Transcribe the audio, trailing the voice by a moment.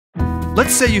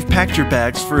Let's say you've packed your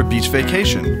bags for a beach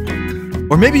vacation.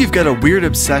 Or maybe you've got a weird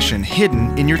obsession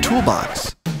hidden in your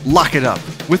toolbox. Lock it up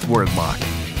with WordLock.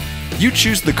 You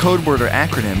choose the code word or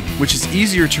acronym, which is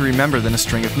easier to remember than a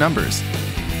string of numbers.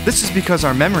 This is because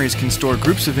our memories can store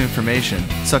groups of information,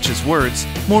 such as words,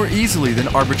 more easily than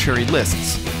arbitrary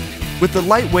lists. With the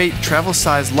lightweight,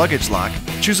 travel-size luggage lock,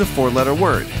 choose a 4-letter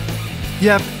word.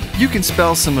 Yep, you can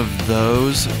spell some of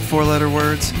those 4-letter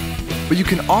words, but you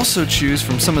can also choose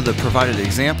from some of the provided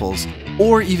examples,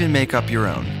 or even make up your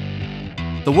own.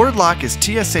 The WordLock is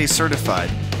TSA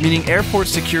certified, meaning airport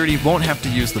security won't have to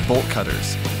use the bolt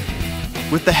cutters.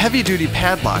 With the heavy-duty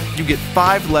padlock, you get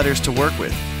 5 letters to work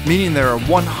with, meaning there are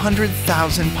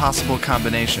 100,000 possible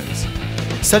combinations.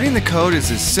 Setting the code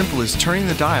is as simple as turning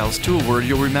the dials to a word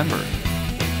you'll remember.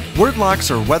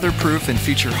 WordLocks are weatherproof and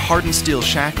feature hardened steel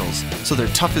shackles, so they're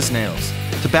tough as nails.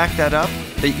 To back that up,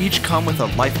 they each come with a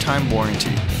lifetime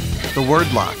warranty. The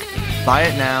WordLock. Buy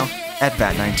it now at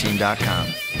VAT19.com.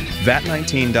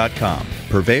 VAT19.com,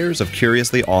 purveyors of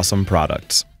curiously awesome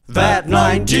products.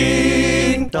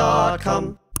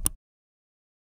 VAT19.com